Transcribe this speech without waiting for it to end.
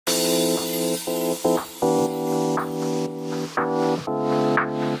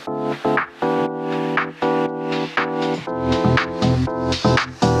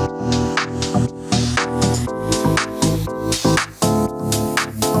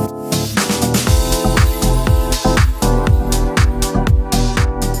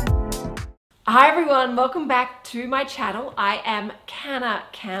everyone, welcome back to my channel. I am Canna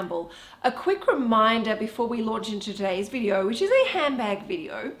Campbell. A quick reminder before we launch into today's video, which is a handbag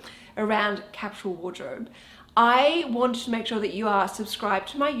video around capsule wardrobe. I want to make sure that you are subscribed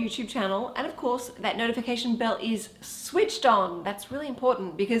to my YouTube channel, and of course that notification bell is switched on. That's really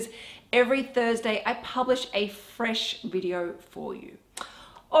important because every Thursday I publish a fresh video for you.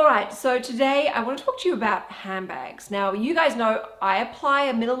 Alright, so today I want to talk to you about handbags. Now, you guys know I apply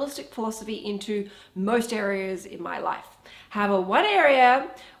a minimalistic philosophy into most areas in my life. However, one area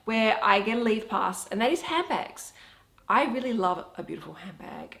where I get a leave pass, and that is handbags. I really love a beautiful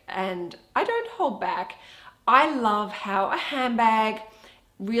handbag, and I don't hold back. I love how a handbag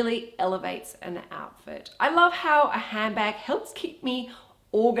really elevates an outfit. I love how a handbag helps keep me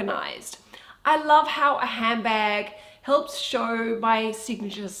organized. I love how a handbag helps show my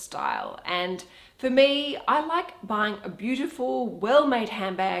signature style, and for me, I like buying a beautiful, well-made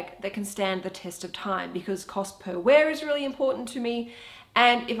handbag that can stand the test of time because cost per wear is really important to me,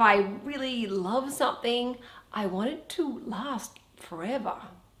 and if I really love something, I want it to last forever.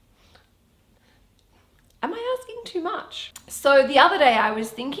 Am I asking too much? So the other day I was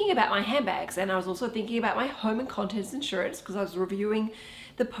thinking about my handbags, and I was also thinking about my home and contents insurance because I was reviewing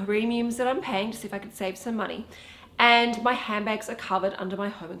the premiums that I'm paying to see if I could save some money. And my handbags are covered under my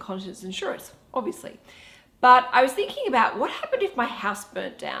home and contents insurance, obviously. But I was thinking about what happened if my house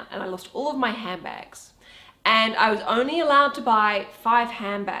burnt down and I lost all of my handbags and I was only allowed to buy 5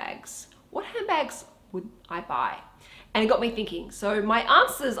 handbags. What handbags would I buy? And it got me thinking. So my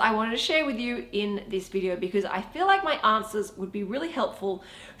answers I wanted to share with you in this video because I feel like my answers would be really helpful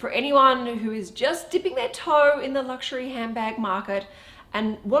for anyone who is just dipping their toe in the luxury handbag market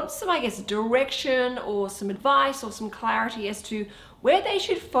and wants some, I guess, direction or some advice or some clarity as to where they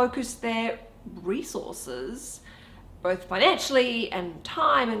should focus their resources, both financially and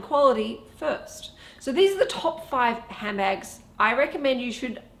time and quality first. So these are the top 5 handbags I recommend you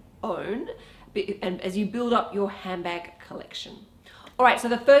should own and as you build up your handbag collection. All right, so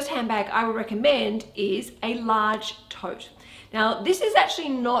the first handbag I would recommend is a large tote. Now, this is actually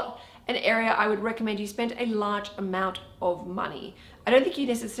not an area I would recommend you spend a large amount of money. I don't think you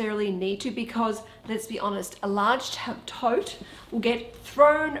necessarily need to because, let's be honest, a large tote will get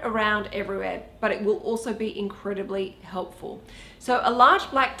thrown around everywhere, but it will also be incredibly helpful. So a large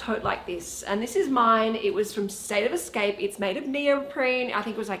black tote like this, and this is mine, it was from State of Escape, it's made of neoprene, I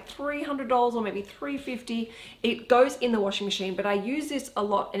think it was like $300 or maybe $350. It goes in the washing machine, but I use this a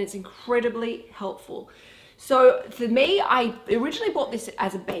lot and it's incredibly helpful. So for me, I originally bought this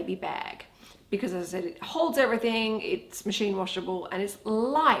as a baby bag because, as I said, it holds everything, it's machine washable, and it's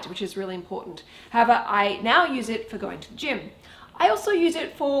light, which is really important. However, I now use it for going to the gym. I also use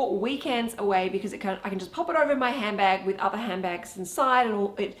it for weekends away because I can just pop it over my handbag with other handbags inside,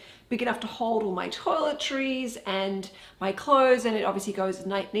 and it's big enough to hold all my toiletries and my clothes, and it obviously goes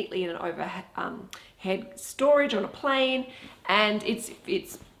neatly in an overhead storage on a plane, and it's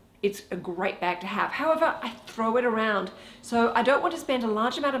a great bag to have. However, I throw it around. So I don't want to spend a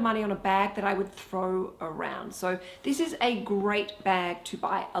large amount of money on a bag that I would throw around. So this is a great bag to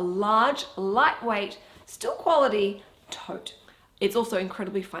buy. A large, lightweight, still quality tote. It's also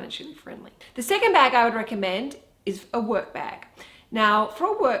incredibly financially friendly. The second bag I would recommend is a work bag. Now, for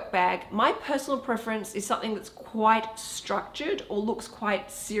a work bag, my personal preference is something that's quite structured or looks quite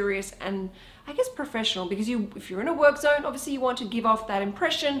serious and I guess professional, because if you're in a work zone, obviously you want to give off that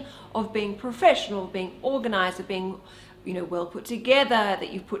impression of being professional, being organized, of being, you know, well put together,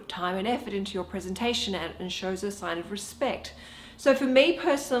 that you've put time and effort into your presentation and shows a sign of respect. So for me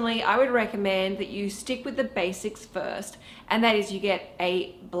personally, I would recommend that you stick with the basics first, and that is you get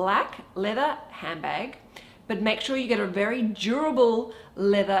a black leather handbag, but make sure you get a very durable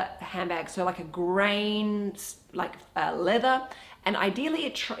leather handbag, so like a grain, like leather, and ideally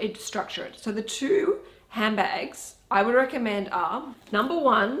it's structured. So the 2 handbags I would recommend are, number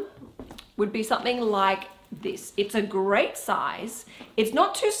 1 would be something like this. It's a great size. It's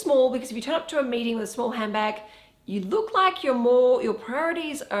not too small because if you turn up to a meeting with a small handbag, you look like your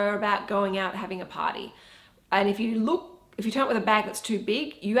priorities are about going out having a party. And if you turn up with a bag that's too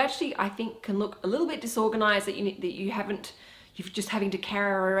big, you actually, I think, can look a little bit disorganized, that you're just having to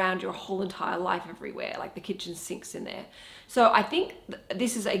carry around your whole entire life everywhere, like the kitchen sinks in there. So I think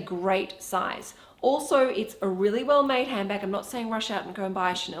this is a great size. Also, it's a really well-made handbag. I'm not saying rush out and go and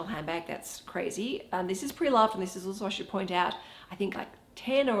buy a Chanel handbag. That's crazy. This is pre-loved, and this is also, I should point out, I think like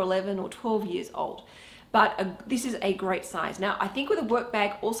 10 or 11 or 12 years old. but this is a great size. Now, I think with a work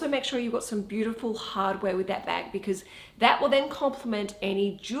bag, also make sure you've got some beautiful hardware with that bag, because that will then complement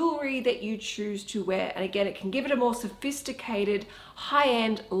any jewelry that you choose to wear. And again, it can give it a more sophisticated,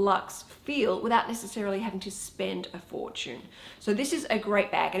 high-end luxe feel without necessarily having to spend a fortune. So this is a great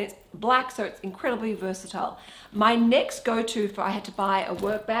bag, and it's black, so it's incredibly versatile. My next go-to if I had to buy a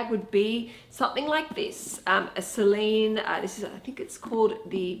work bag would be something like this, a Celine, this is, I think it's called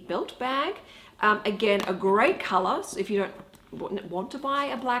the belt bag. Again, a great color, so if you don't want to buy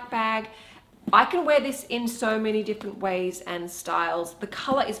a black bag, I can wear this in so many different ways and styles. The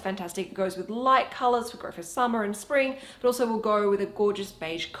color is fantastic. It goes with light colors, will go for summer and spring, but also will go with a gorgeous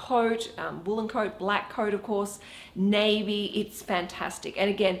beige coat, woolen coat, black coat, of course, navy. It's fantastic. And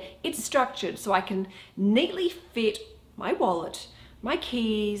again, it's structured so I can neatly fit my wallet, my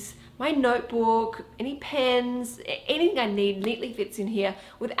keys, my notebook, any pens, anything I need neatly fits in here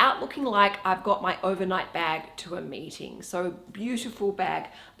without looking like I've got my overnight bag to a meeting. So beautiful bag,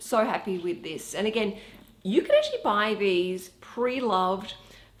 so happy with this. And again, you can actually buy these pre-loved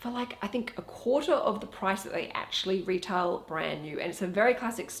for like, I think a quarter of the price that they actually retail brand new. And it's a very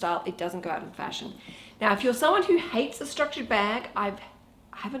classic style. It doesn't go out of fashion. Now, if you're someone who hates a structured bag, I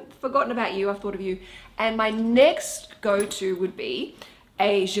haven't forgotten about you, I've thought of you. And my next go-to would be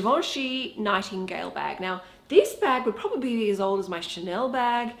a Givenchy Nightingale bag. Now, this bag would probably be as old as my Chanel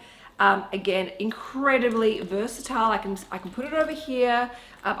bag. Again, incredibly versatile. I can put it over here.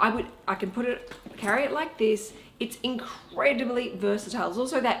 I can carry it like this. It's incredibly versatile. There's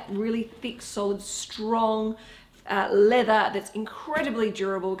also that really thick, solid, strong leather that's incredibly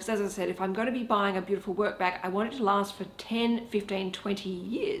durable, because as I said, if I'm going to be buying a beautiful work bag, I want it to last for 10, 15, 20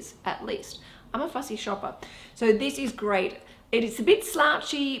 years at least. I'm a fussy shopper. So this is great. It is a bit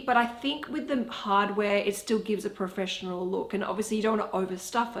slouchy, but I think with the hardware, it still gives a professional look. And obviously you don't want to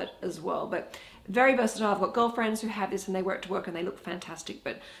overstuff it as well, but very versatile. I've got girlfriends who have this and they wear it to work and they look fantastic,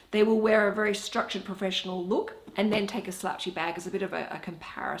 but they will wear a very structured professional look and then take a slouchy bag as a bit of a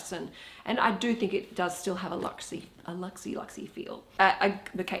comparison. And I do think it does still have a luxy feel.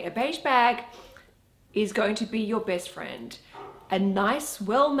 Okay, a beige bag is going to be your best friend. A nice,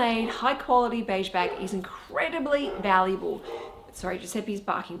 well-made, high-quality beige bag is incredibly valuable. Sorry, Giuseppe's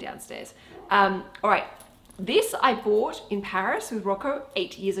barking downstairs. All right, this I bought in Paris with Rocco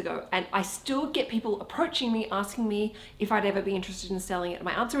 8 years ago, and I still get people approaching me, asking me if I'd ever be interested in selling it.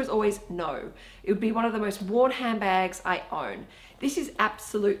 My answer is always no. It would be one of the most worn handbags I own. This is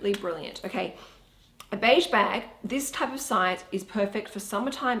absolutely brilliant. Okay, a beige bag, this type of size is perfect for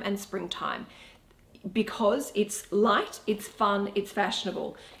summertime and springtime, because it's light, it's fun, it's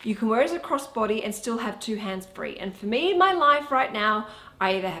fashionable. You can wear it as a crossbody and still have two hands free. And for me in my life right now,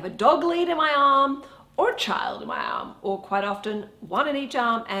 I either have a dog lead in my arm or a child in my arm, or quite often one in each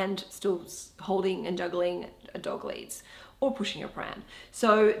arm and still holding and juggling dog leads or pushing a pram.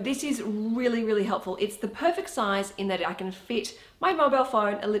 So this is really, really helpful. It's the perfect size in that I can fit my mobile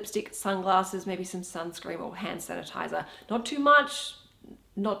phone, a lipstick, sunglasses, maybe some sunscreen or hand sanitizer. Not too much,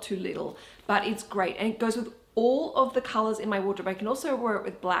 not too little, but it's great. And it goes with all of the colors in my wardrobe. I can also wear it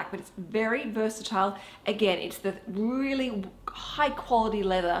with black, but it's very versatile. Again, it's the really high quality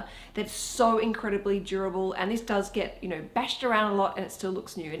leather that's so incredibly durable. And this does get, you know, bashed around a lot and it still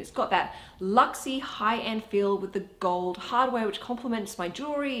looks new. And it's got that luxy high-end feel with the gold hardware, which complements my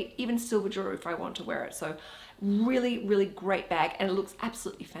jewelry, even silver jewelry if I want to wear it. So really, really great bag, and it looks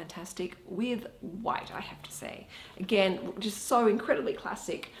absolutely fantastic with white, I have to say. Again, just so incredibly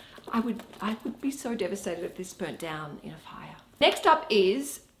classic. I would be so devastated if this burnt down in a fire. Next up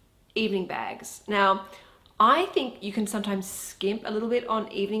is evening bags. Now, I think you can sometimes skimp a little bit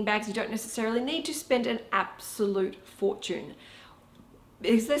on evening bags. You don't necessarily need to spend an absolute fortune.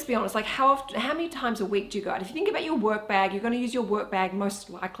 Because let's be honest, like how many times a week do you go out? If you think about your work bag, you're going to use your work bag most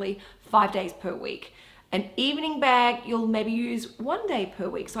likely 5 days per week. An evening bag, you'll maybe use 1 day per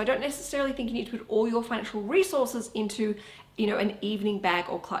week. So I don't necessarily think you need to put all your financial resources into, you know, an evening bag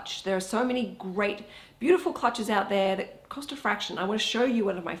or clutch. There are so many great, beautiful clutches out there that cost a fraction. I want to show you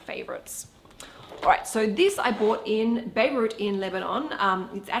one of my favorites. All right, so this I bought in Beirut in Lebanon.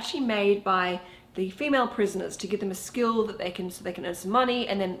 It's actually made by the female prisoners to give them a skill that they can, so they can earn some money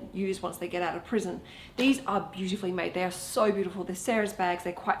and then use once they get out of prison. These are beautifully made. They are so beautiful. They're Sarah's bags.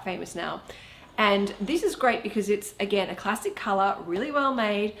 They're quite famous now. And this is great because it's, again, a classic color, really well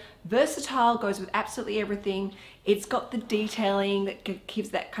made, versatile, goes with absolutely everything. It's got the detailing that gives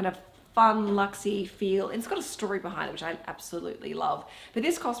that kind of fun, luxy feel. And it's got a story behind it, which I absolutely love. But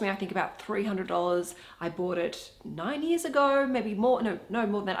this cost me, I think, about $300. I bought it 9 years ago, maybe more, no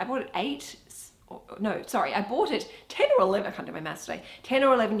more than that. I bought it 8 no, sorry, I bought it 10 or 11, I can't do my maths today, 10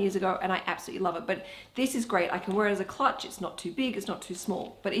 or 11 years ago, and I absolutely love it. But this is great. I can wear it as a clutch. It's not too big, it's not too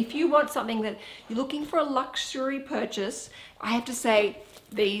small. But if you want something that you're looking for a luxury purchase, I have to say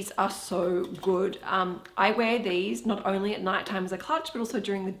these are so good. I wear these not only at nighttime as a clutch, but also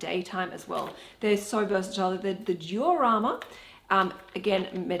during the daytime as well. They're so versatile. They're the diorama,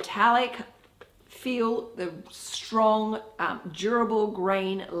 again, metallic feel, the strong, durable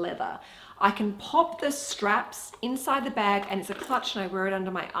grain leather. I can pop the straps inside the bag and it's a clutch and I wear it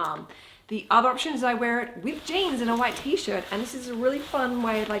under my arm. The other option is I wear it with jeans and a white t-shirt, and this is a really fun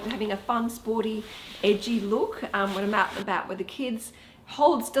way of like having a fun, sporty, edgy look when I'm out and about with the kids.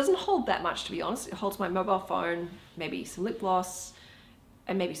 Doesn't hold that much, to be honest. It holds my mobile phone, maybe some lip gloss,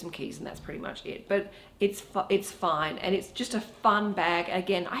 and maybe some keys, and that's pretty much it. But it's fine, and it's just a fun bag.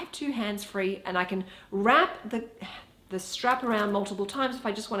 Again, I have 2 hands free, and I can wrap the strap around multiple times if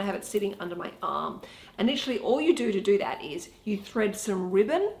I just want to have it sitting under my arm. And literally all you do to do that is you thread some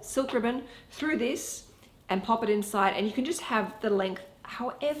ribbon, silk ribbon, through this and pop it inside, and you can just have the length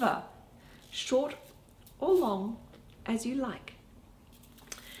however short or long as you like.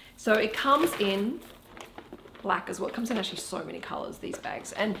 So it comes in black as well. It comes in actually so many colors, these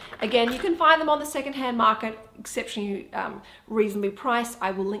bags. And again, you can find them on the secondhand market, exceptionally reasonably priced. I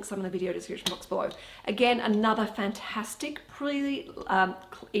will link some in the video description box below. Again, another fantastic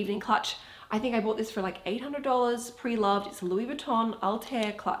evening clutch. I think I bought this for like $800, pre-loved. It's a Louis Vuitton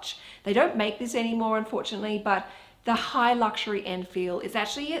Altair clutch. They don't make this anymore, unfortunately, but the high luxury end feel is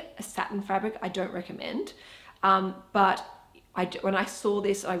actually a satin fabric. I don't recommend, but when I saw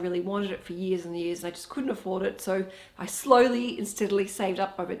this, I really wanted it for years and years, and I just couldn't afford it. So I slowly and steadily saved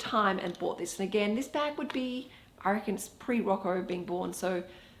up over time and bought this. And again, this bag would be, I reckon it's pre-Rocco being born, so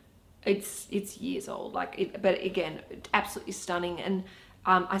it's years old. But again, absolutely stunning. And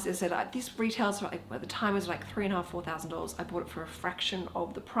as I said, this retails for at the time it was like $3,500, $4,000. I bought it for a fraction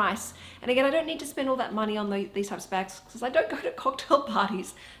of the price. And again, I don't need to spend all that money on these types of bags because I don't go to cocktail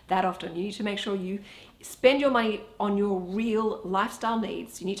parties that often. You need to make sure you spend your money on your real lifestyle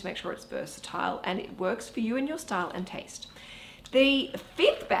needs. You need to make sure it's versatile and it works for you and your style and taste. The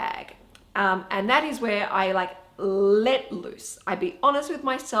 5th bag, and that is where I like let loose. I be honest with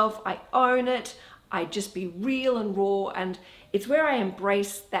myself. I own it. I just be real and raw, and it's where I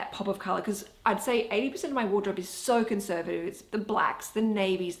embrace that pop of color, because I'd say 80% of my wardrobe is so conservative. It's the blacks, the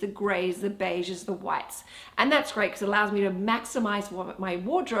navies, the grays, the beiges, the whites. And that's great because it allows me to maximize my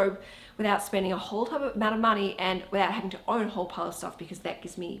wardrobe without spending a whole amount of money and without having to own a whole pile of stuff, because that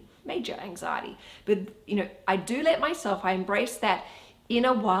gives me major anxiety. But you know, I do let myself, I embrace that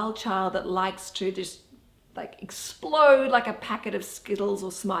inner wild child that likes to just like explode like a packet of Skittles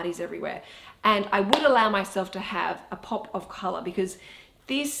or Smarties everywhere. And I would allow myself to have a pop of color, because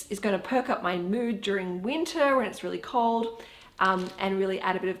this is going to perk up my mood during winter when it's really cold, and really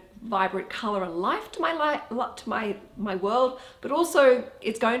add a bit of vibrant color and life to my world. But also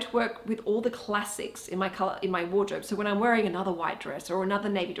it's going to work with all the classics in my wardrobe. So when I'm wearing another white dress or another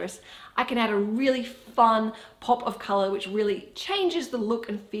navy dress, I can add a really fun pop of color which really changes the look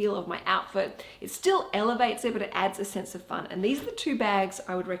and feel of my outfit. It still elevates it, but it adds a sense of fun. And these are the 2 bags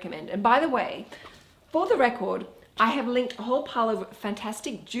I would recommend. And by the way, for the record, I have linked a whole pile of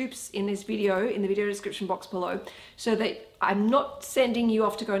fantastic dupes in this video, in the video description box below, so that I'm not sending you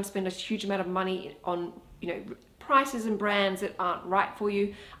off to go and spend a huge amount of money on, you know, prices and brands that aren't right for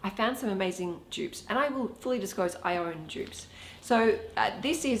you. I found some amazing dupes, and I will fully disclose I own dupes. So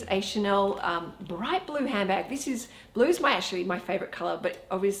this is a Chanel bright blue handbag. Blue is actually my favorite color, but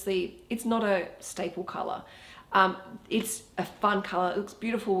obviously it's not a staple color. It's a fun color. It looks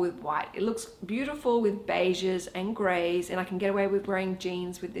beautiful with white. It looks beautiful with beiges and grays, and I can get away with wearing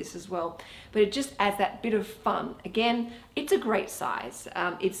jeans with this as well. But it just adds that bit of fun. Again, it's a great size.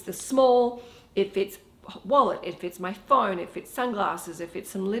 It's the small, it fits wallet, it fits my phone, it fits sunglasses, it fits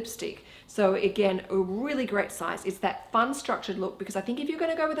some lipstick. So again, a really great size. It's that fun structured look, because I think if you're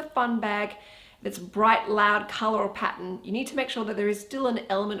going to go with a fun bag that's bright, loud color or pattern, you need to make sure that there is still an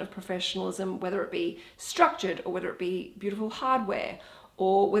element of professionalism, whether it be structured or whether it be beautiful hardware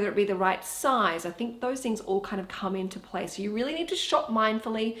or whether it be the right size. I think those things all kind of come into play. So you really need to shop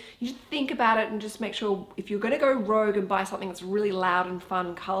mindfully. You should think about it and just make sure if you're going to go rogue and buy something that's really loud and fun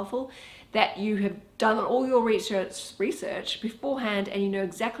and colorful, that you have done all your research beforehand and you know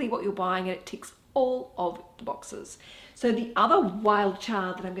exactly what you're buying and it ticks all of the boxes. So the other wild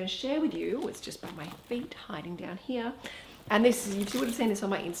child that I'm going to share with you, it's just by my feet hiding down here, And this is, you would have seen this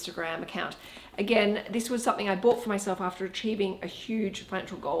on my Instagram account. Again, this was something I bought for myself after achieving a huge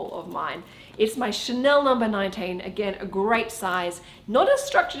financial goal of mine. It's my Chanel number 19. Again, a great size. Not as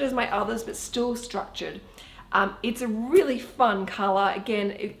structured as my others, but still structured. It's a really fun color.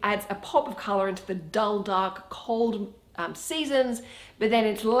 Again, it adds a pop of color into the dull, dark, cold seasons, but then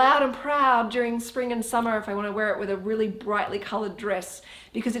it's loud and proud during spring and summer if I want to wear it with a really brightly colored dress,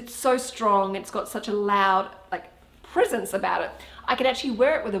 because it's so strong. It's got such a loud presence about it. I can actually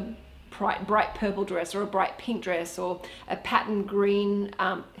wear it with a bright purple dress or a bright pink dress or a patterned green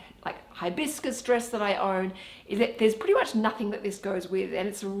like hibiscus dress that I own. There's pretty much nothing that this goes with, and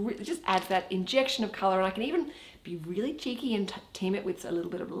it just adds that injection of color. And I can even be really cheeky and team it with a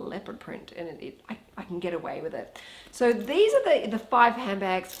little bit of leopard print, and I can get away with it. So these are the 5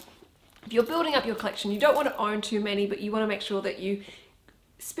 handbags. If you're building up your collection, you don't want to own too many, but you want to make sure that you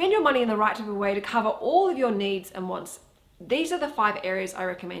spend your money in the right type of way to cover all of your needs and wants. These are the 5 areas I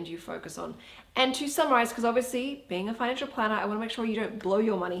recommend you focus on. And to summarize, because obviously being a financial planner, I want to make sure you don't blow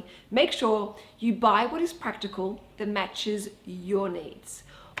your money. Make sure you buy what is practical that matches your needs.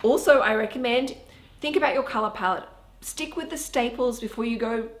 Also, I recommend think about your color palette. Stick with the staples before you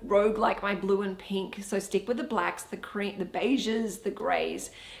go rogue like my blue and pink. So stick with the blacks, the cream, the beiges, the grays.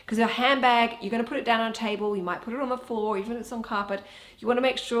 Because a handbag, you're going to put it down on a table, you might put it on the floor, even if it's on carpet. You want to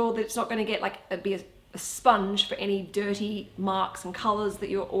make sure that it's not going to get be a sponge for any dirty marks and colors that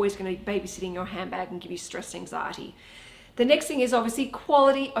you're always going to be babysitting your handbag and give you stress and anxiety. The next thing is obviously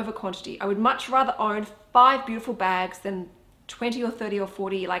quality over quantity. I would much rather own 5 beautiful bags than 20 or 30 or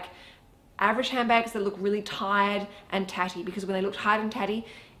 40 average handbags that look really tired and tatty, because when they look tired and tatty,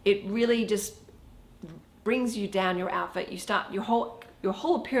 it really just brings you down your outfit. Your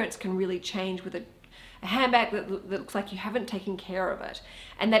whole appearance can really change with a handbag that looks like you haven't taken care of it.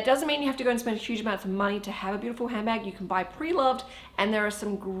 And that doesn't mean you have to go and spend huge amounts of money to have a beautiful handbag. You can buy pre-loved, and there are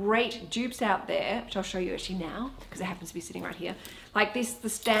some great dupes out there, which I'll show you actually now, because it happens to be sitting right here. Like this, the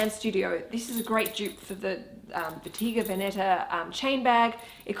Stan Studio. This is a great dupe for the Bottega Veneta chain bag.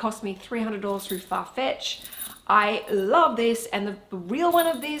 It cost me $300 through Farfetch. I love this, and the real one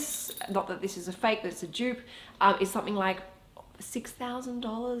of this, not that this is a fake, but it's a dupe, is something like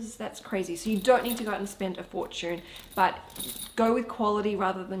 $6,000. That's crazy. So you don't need to go out and spend a fortune, but go with quality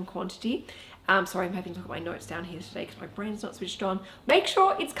rather than quantity. Sorry, I'm having to look at my notes down here today because my brain's not switched on. Make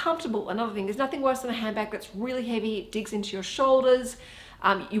sure it's comfortable. Another thing, there's nothing worse than a handbag that's really heavy. It digs into your shoulders.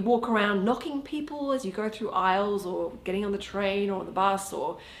 You walk around knocking people as you go through aisles, or getting on the train or on the bus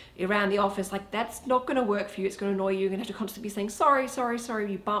or around the office. That's not going to work for you. It's going to annoy you. You're going to have to constantly be saying sorry, sorry,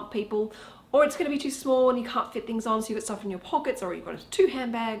 sorry. You bump people. Or it's going to be too small and you can't fit things on, so you've got stuff in your pockets, or you've got 2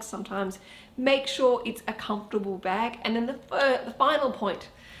 handbags sometimes. Make sure it's a comfortable bag. And then the final point,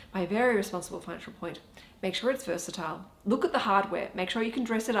 my very responsible financial point, make sure it's versatile. Look at the hardware. Make sure you can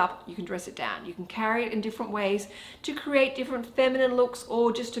dress it up, you can dress it down. You can carry it in different ways to create different feminine looks,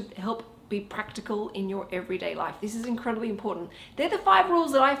 or just to help be practical in your everyday life. This is incredibly important. They're the 5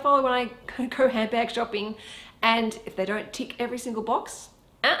 rules that I follow when I go handbag shopping. And if they don't tick every single box,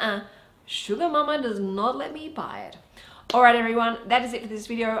 Sugar Mama does not let me buy it. Alright everyone, that is it for this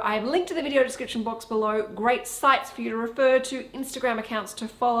video. I have linked to the video description box below. Great sites for you to refer to, Instagram accounts to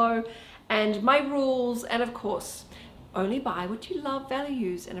follow, and my rules, and of course, only buy what you love, value,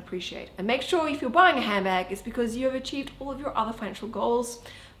 use, and appreciate. And make sure if you're buying a handbag, it's because you have achieved all of your other financial goals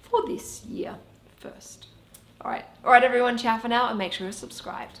for this year first. Alright everyone, ciao for now, and make sure you're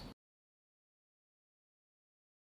subscribed.